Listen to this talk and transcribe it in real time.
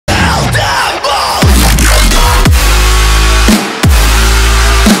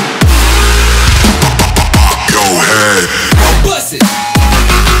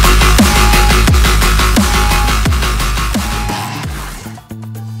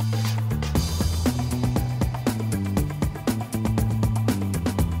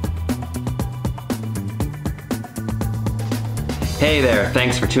Hey there,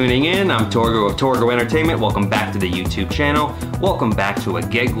 thanks for tuning in. I'm Torgo of Torgo Entertainment. Welcome back to the YouTube channel. Welcome back to a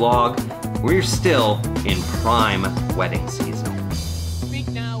gig log. We're still in prime wedding season. Speak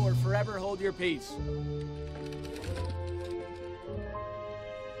now or forever hold your peace.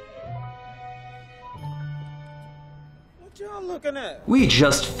 What y'all looking at? We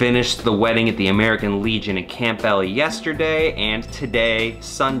just finished the wedding at the American Legion in Camp Valley yesterday, and today,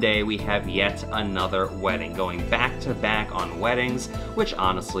 Sunday, we have yet another wedding, going back to back on weddings, which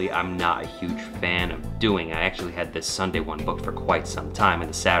honestly, I'm not a huge fan of doing. I actually had this Sunday one booked for quite some time, and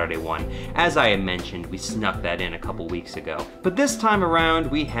the Saturday one, as I had mentioned, we snuck that in a couple weeks ago. But this time around,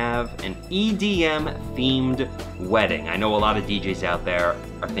 we have an EDM themed wedding. I know a lot of DJs out there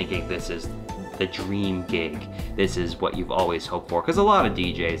are thinking this is the dream gig. This is what you've always hoped for, because a lot of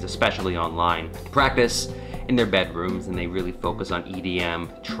DJs, especially online, practice in their bedrooms and they really focus on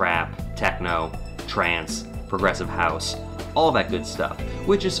EDM, trap, techno, trance, progressive house, all that good stuff,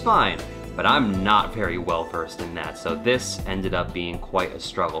 which is fine, but I'm not very well versed in that, so this ended up being quite a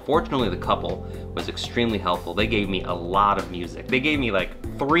struggle. Fortunately, the couple was extremely helpful. They gave me a lot of music. They gave me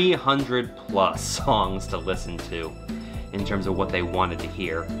like 300 plus songs to listen to in terms of what they wanted to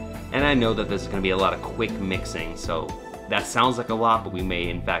hear. And I know that there's gonna be a lot of quick mixing, so that sounds like a lot, but we may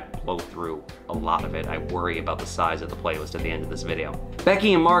in fact blow through a lot of it. I worry about the size of the playlist at the end of this video.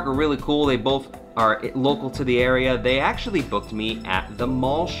 Becky and Mark are really cool. They both are local to the area. They actually booked me at the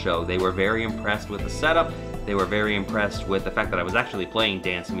mall show. They were very impressed with the setup. They were very impressed with the fact that I was actually playing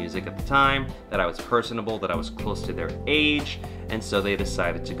dance music at the time, that I was personable, that I was close to their age, and so they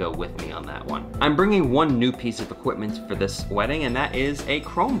decided to go with me on that one. I'm bringing one new piece of equipment for this wedding, and that is a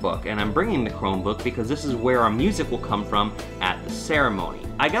Chromebook. And I'm bringing the Chromebook because this is where our music will come from at the ceremony.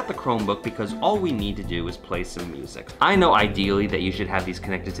 I got the Chromebook because all we need to do is play some music. I know ideally that you should have these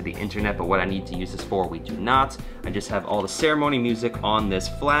connected to the internet, but what I need to use this for, we do not. I just have all the ceremony music on this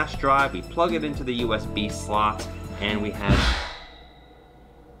flash drive. We plug it into the USB slot, and we have...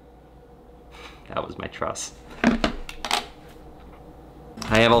 That was my truss.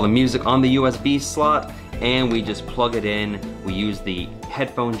 I have all the music on the USB slot, and we just plug it in. We use the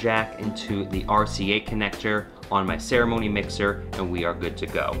headphone jack into the RCA connector on my ceremony mixer, and we are good to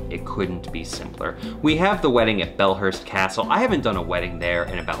go. It couldn't be simpler. We have the wedding at Belhurst Castle. I haven't done a wedding there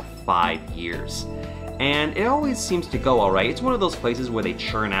in about 5 years, and it always seems to go all right. It's one of those places where they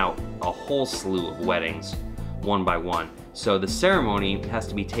churn out a whole slew of weddings one by one. So the ceremony has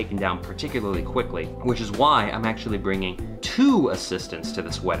to be taken down particularly quickly, which is why I'm actually bringing 2 assistants to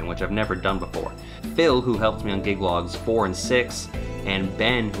this wedding, which I've never done before. Phil, who helped me on gig logs 4 and 6, and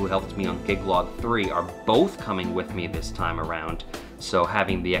Ben, who helped me on gig log 3, are both coming with me this time around. So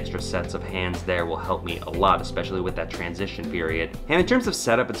having the extra sets of hands there will help me a lot, especially with that transition period. And in terms of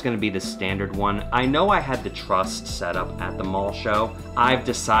setup, it's gonna be the standard one. I know I had the truss set up at the mall show. I've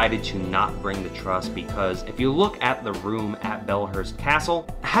decided to not bring the truss because if you look at the room at Belhurst Castle,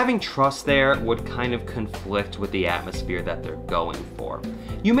 having truss there would kind of conflict with the atmosphere that they're going for.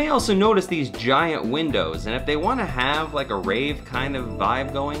 You may also notice these giant windows, and if they wanna have like a rave kind of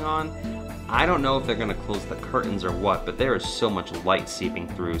vibe going on, I don't know if they're gonna close the curtains or what, but there is so much light seeping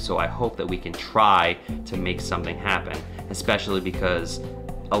through, so I hope that we can try to make something happen, especially because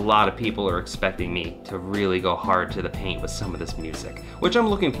a lot of people are expecting me to really go hard to the paint with some of this music, which I'm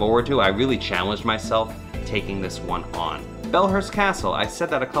looking forward to. I really challenged myself taking this one on. Belhurst Castle, I said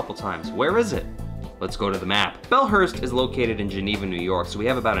that a couple times. Where is it? Let's go to the map. Belhurst is located in Geneva, New York, so we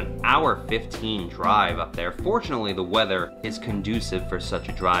have about an hour 15 drive up there. Fortunately, the weather is conducive for such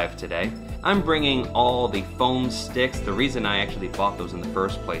a drive today. I'm bringing all the foam sticks. The reason I actually bought those in the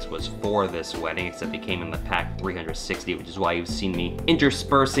first place was for this wedding, except they came in the pack 360, which is why you've seen me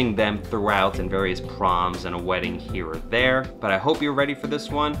interspersing them throughout in various proms and a wedding here or there. But I hope you're ready for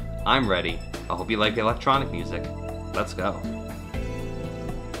this one. I'm ready. I hope you like the electronic music. Let's go.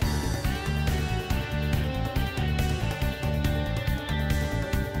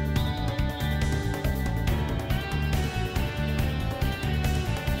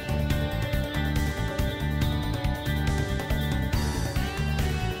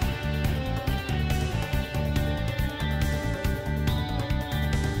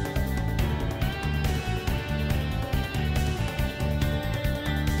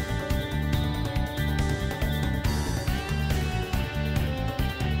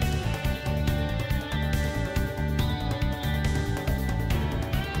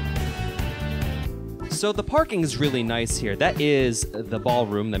 So the parking is really nice here. That is the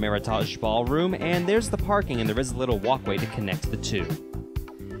ballroom, the Meritage Ballroom, and there's the parking, and there is a little walkway to connect the two.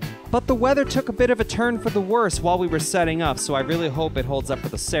 But the weather took a bit of a turn for the worse while we were setting up, so I really hope it holds up for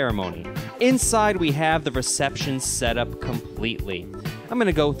the ceremony. Inside, we have the reception set up completely. I'm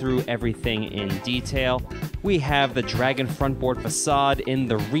gonna go through everything in detail. We have the Dragon frontboard facade in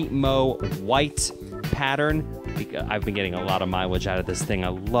the Ritmo white pattern. I've been getting a lot of mileage out of this thing. I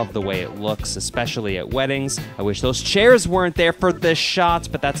love the way it looks, especially at weddings. I wish those chairs weren't there for this shot,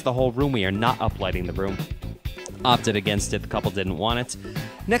 but that's the whole room. We are not uplighting the room. Opted against it, the couple didn't want it.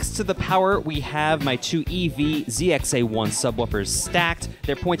 Next to the power, we have my two EV ZXA1 subwoofers stacked.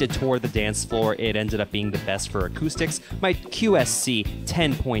 They're pointed toward the dance floor. It ended up being the best for acoustics. My QSC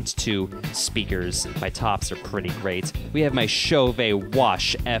 10.2 speakers. My tops are pretty great. We have my Chauvet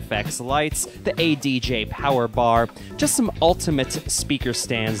Wash FX lights, the ADJ power bar, just some ultimate speaker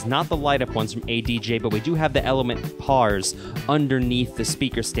stands, not the light up ones from ADJ, but we do have the Element Pars underneath the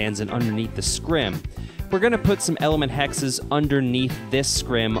speaker stands and underneath the scrim. We're gonna put some element hexes underneath this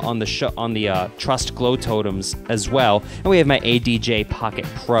scrim on the Trust glow totems as well, and we have my ADJ Pocket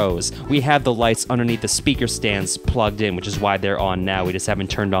Pros. We have the lights underneath the speaker stands plugged in, which is why they're on now. We just haven't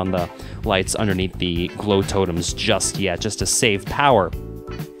turned on the lights underneath the glow totems just yet, just to save power.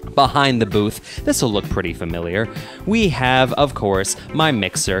 Behind the booth, this will look pretty familiar. We have, of course, my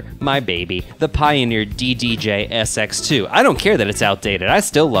mixer, my baby, the Pioneer DDJ SX2. I don't care that it's outdated, I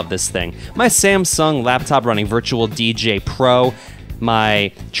still love this thing. My Samsung laptop running Virtual DJ Pro,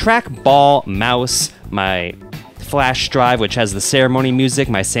 my trackball mouse, my flash drive, which has the ceremony music,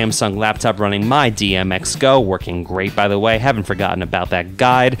 my Samsung laptop running my DMX Go, working great by the way, haven't forgotten about that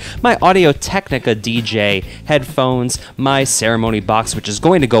guide, my Audio-Technica DJ headphones, my ceremony box, which is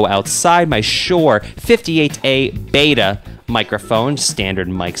going to go outside, my Shure 58A Beta microphone, standard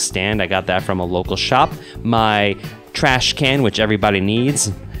mic stand, I got that from a local shop, my trash can, which everybody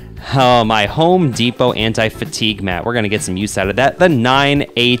needs, my Home Depot anti-fatigue mat. We're going to get some use out of that. The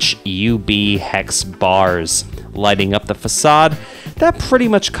 9HUB hex bars lighting up the facade. That pretty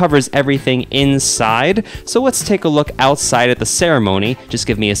much covers everything inside. So let's take a look outside at the ceremony. Just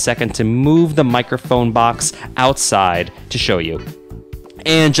give me a second to move the microphone box outside to show you.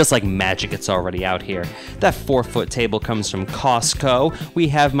 And just like magic, it's already out here. That 4-foot table comes from Costco. We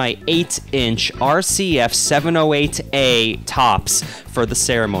have my 8-inch RCF 708A tops for the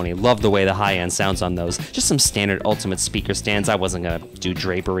ceremony. Love the way the high-end sounds on those. Just some standard ultimate speaker stands. I wasn't gonna do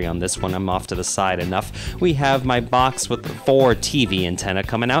drapery on this one. I'm off to the side enough. We have my box with 4 TV antenna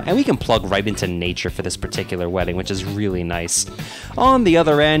coming out, and we can plug right into nature for this particular wedding, which is really nice. On the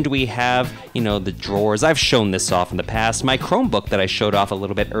other end, we have, you know, the drawers. I've shown this off in the past. My Chromebook that I showed off a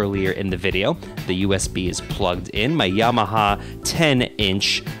little bit earlier in the video. The USB is plugged in. My Yamaha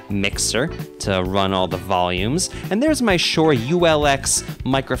 10-inch mixer to run all the volumes. And there's my Shure ULX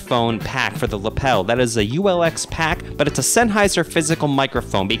microphone pack for the lapel. That is a ULX pack, but it's a Sennheiser physical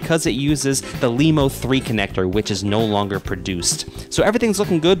microphone because it uses the LEMO 3 connector, which is no longer produced. So everything's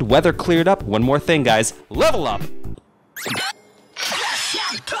looking good. Weather cleared up. One more thing, guys. Level up!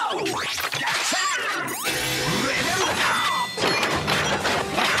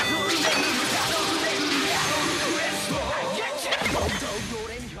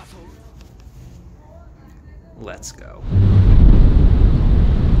 Let's go.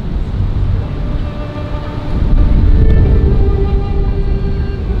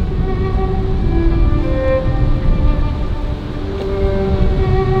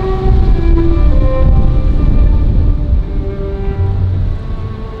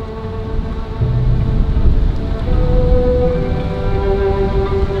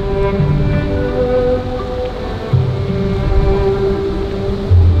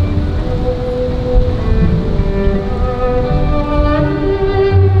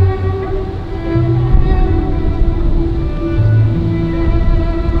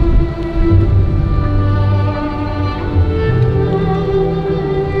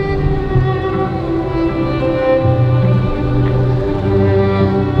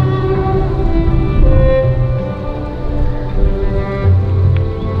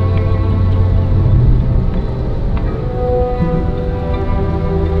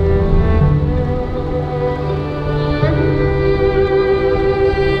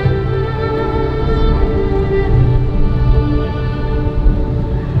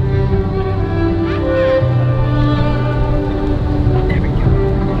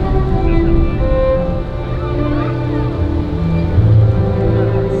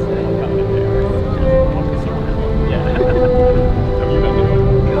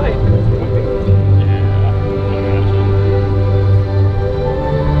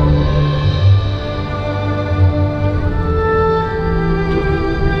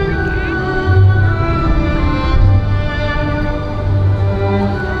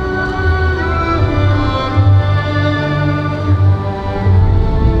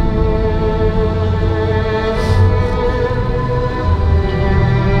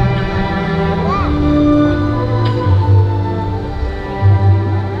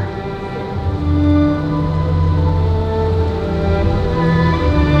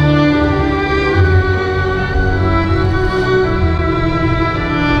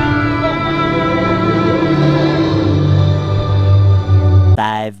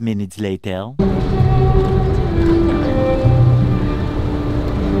 5 minutes later.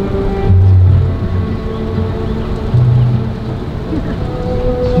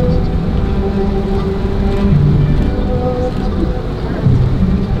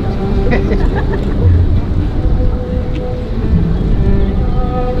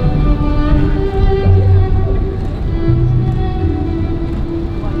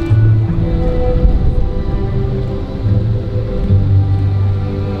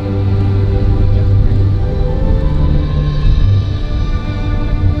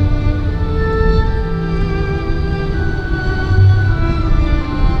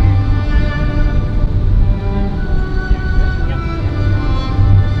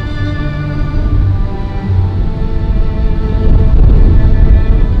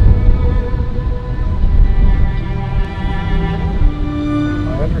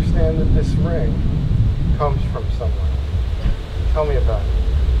 Comes from somewhere. Tell me about it.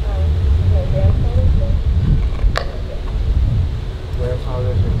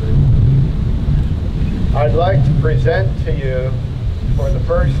 Grandfather's agreement. I'd like to present to you for the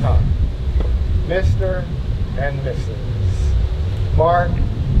first time Mr. and Mrs. Mark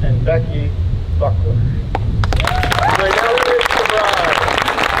and Becky Buckler. We know it's the bride.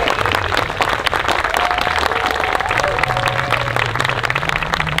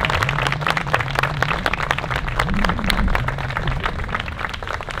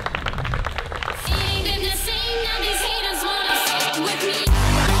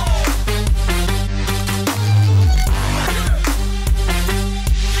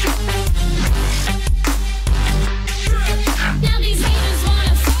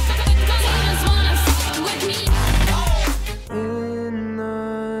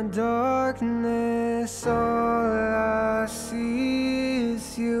 All I see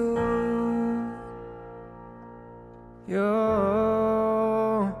is you.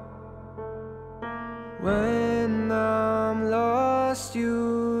 When I'm lost,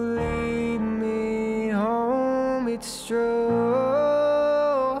 you lead me home. It's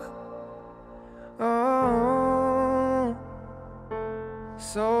true. Oh,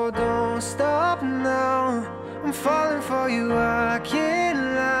 so don't stop now. I'm falling for you. I can't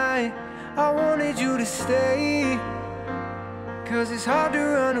lie. I wanted you to stay, 'cause it's hard to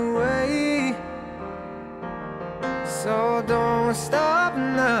run away. So don't stop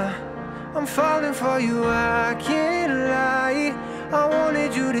now. I'm falling for you, I can't lie. I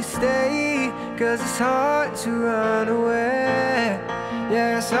wanted you to stay, 'cause it's hard to run away.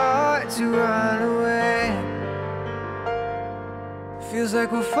 Yeah, it's hard to run away. Feels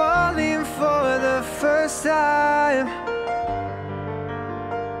like we're falling for the first time.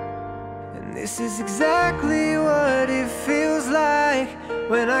 This is exactly what it feels like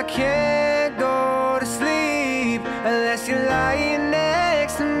when I can't go to sleep unless you're lying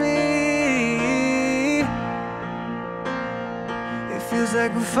next to me. It feels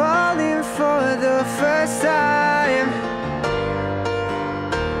like we're falling for the first time.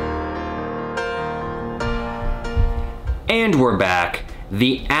 And we're back.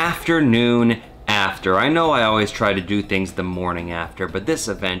 The afternoon after. I know I always try to do things the morning after, but this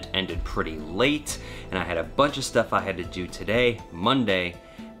event ended pretty late, and I had a bunch of stuff I had to do today, Monday,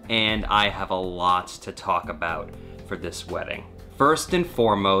 and I have a lot to talk about for this wedding. First and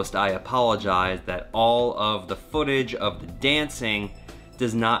foremost, I apologize that all of the footage of the dancing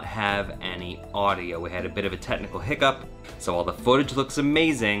does not have any audio. We had a bit of a technical hiccup, so while the footage looks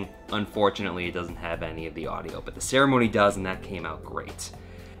amazing, unfortunately it doesn't have any of the audio, but the ceremony does, and that came out great.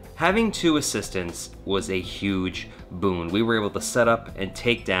 Having two assistants was a huge boon. We were able to set up and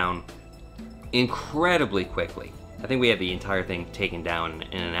take down incredibly quickly. I think we had the entire thing taken down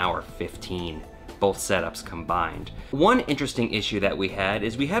in an hour 15, both setups combined. One interesting issue that we had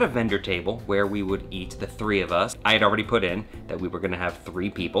is we had a vendor table where we would eat, the three of us. I had already put in that we were gonna have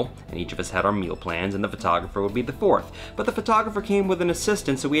 3 people, and each of us had our meal plans, and the photographer would be the 4th. But the photographer came with an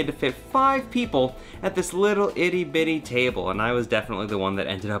assistant, so we had to fit 5 people at this little itty bitty table, and I was definitely the one that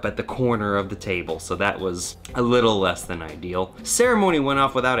ended up at the corner of the table, so that was a little less than ideal. Ceremony went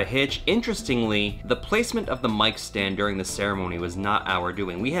off without a hitch. Interestingly, the placement of the mic stand during the ceremony was not our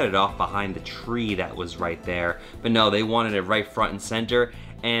doing. We had it off behind the tree that was right there, but no, they wanted it right front and center,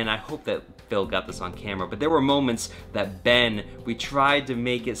 and I hope that Phil got this on camera, but there were moments that Ben, we tried to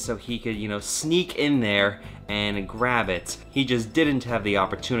make it so he could, you know, sneak in there and grab it. He just didn't have the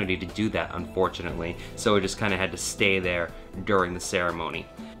opportunity to do that, unfortunately, so it just kind of had to stay there during the ceremony.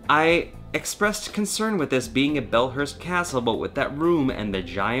 I expressed concern with this being at Belhurst Castle, but with that room and the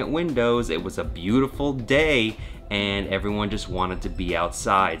giant windows, it was a beautiful day, and everyone just wanted to be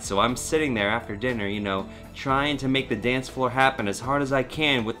outside. So I'm sitting there after dinner, you know, trying to make the dance floor happen as hard as I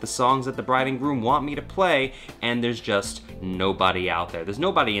can with the songs that the bride and groom want me to play, and there's just nobody out there. There's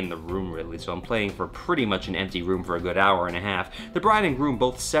nobody in the room really, so I'm playing for pretty much an empty room for a good hour and a half. The bride and groom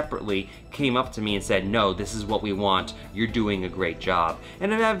both separately came up to me and said, "No, this is what we want. You're doing a great job."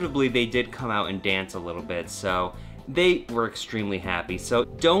 And inevitably they did come out and dance a little bit, so they were extremely happy. So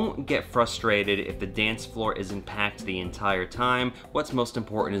don't get frustrated if the dance floor isn't packed the entire time. What's most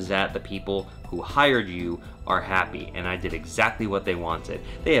important is that the people who hired you are happy, and I did exactly what they wanted.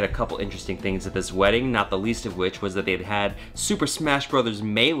 They had a couple interesting things at this wedding, not the least of which was that they'd had Super Smash Bros.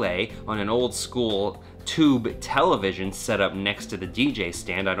 Melee on an old school tube television set up next to the DJ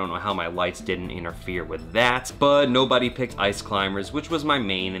stand. I don't know how my lights didn't interfere with that, but nobody picked Ice Climbers, which was my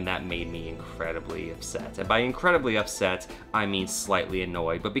main, and that made me incredibly upset. And by incredibly upset, I mean slightly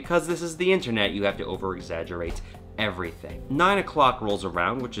annoyed, but because this is the internet, you have to over-exaggerate everything. 9 o'clock rolls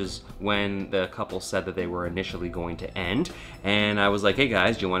around, which is when the couple said that they were initially going to end, and I was like, "Hey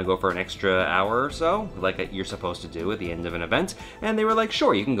guys, do you want to go for an extra hour or so, like you're supposed to do at the end of an event?" And they were like,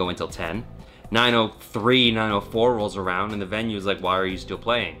 "Sure, you can go until 10. 9:03, 9:04 rolls around, and the venue's like, "Why are you still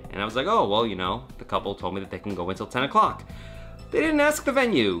playing?" And I was like, "Oh, well, you know, the couple told me that they can go until 10 o'clock. They didn't ask the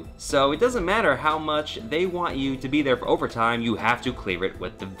venue, so it doesn't matter how much they want you to be there for overtime, you have to clear it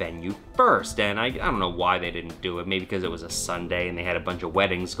with the venue first. And I don't know why they didn't do it, maybe because it was a Sunday and they had a bunch of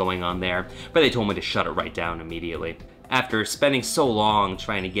weddings going on there, but they told me to shut it right down immediately. After spending so long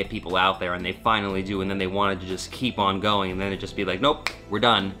trying to get people out there, and they finally do, and then they wanted to just keep on going, and then it'd just be like, "Nope, we're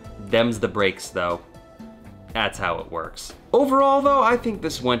done." Them's the breaks though. That's how it works. Overall though, I think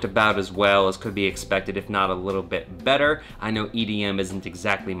this went about as well as could be expected, if not a little bit better. I know EDM isn't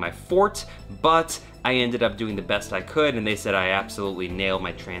exactly my forte, but I ended up doing the best I could, and they said I absolutely nailed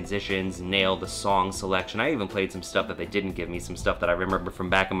my transitions, nailed the song selection. I even played some stuff that they didn't give me, some stuff that I remember from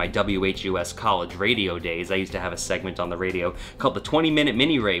back in my WHUS college radio days. I used to have a segment on the radio called the 20-minute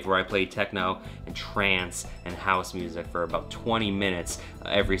mini rave, where I played techno and trance and house music for about 20 minutes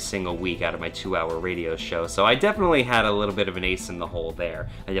every single week out of my 2-hour radio show. So I definitely had a little bit of an ace in the hole there.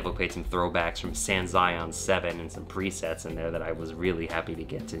 I definitely played some throwbacks from San Zion 7 and some presets in there that I was really happy to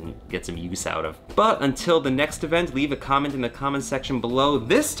get some use out of. But until the next event, leave a comment in the comment section below,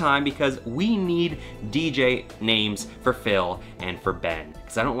 this time because we need DJ names for Phil and for Ben,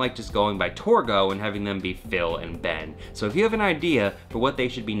 because I don't like just going by Torgo and having them be Phil and Ben. So if you have an idea for what they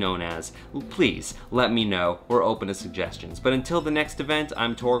should be known as, please let me know. We're open to suggestions. But until the next event,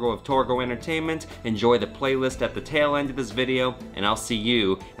 I'm Torgo of Torgo Entertainment. Enjoy the playlist at the tail end of this video, and I'll see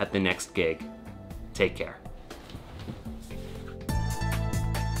you at the next gig. Take care.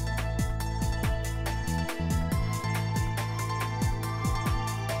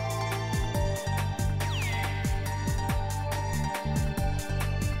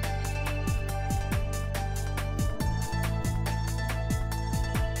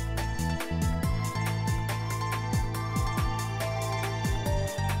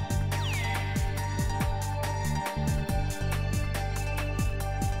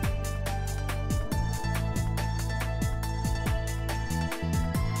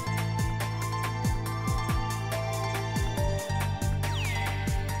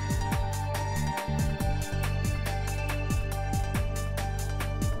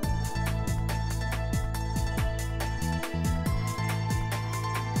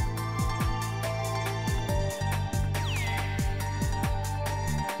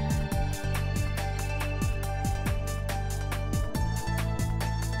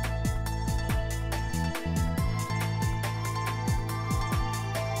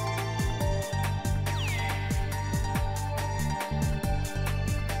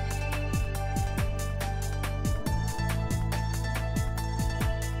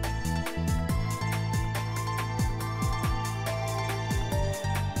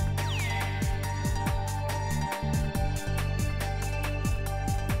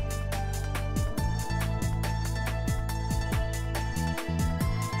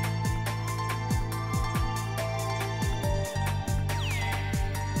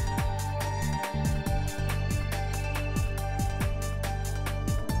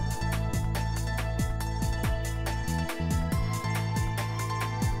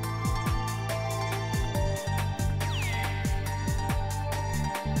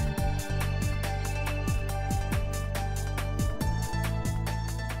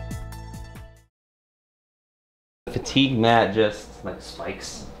 Fatigue mat, just like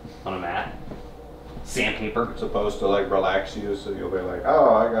spikes on a mat. Sandpaper. It's supposed to like relax you, so you'll be like,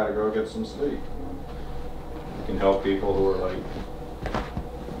 "Oh, I gotta go get some sleep." You can help people who are like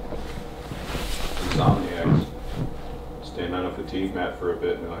insomniacs. fatigue mat for a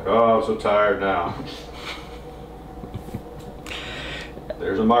bit and they're like, oh, I'm so tired now.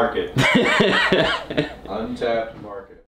 There's a market. Untapped market.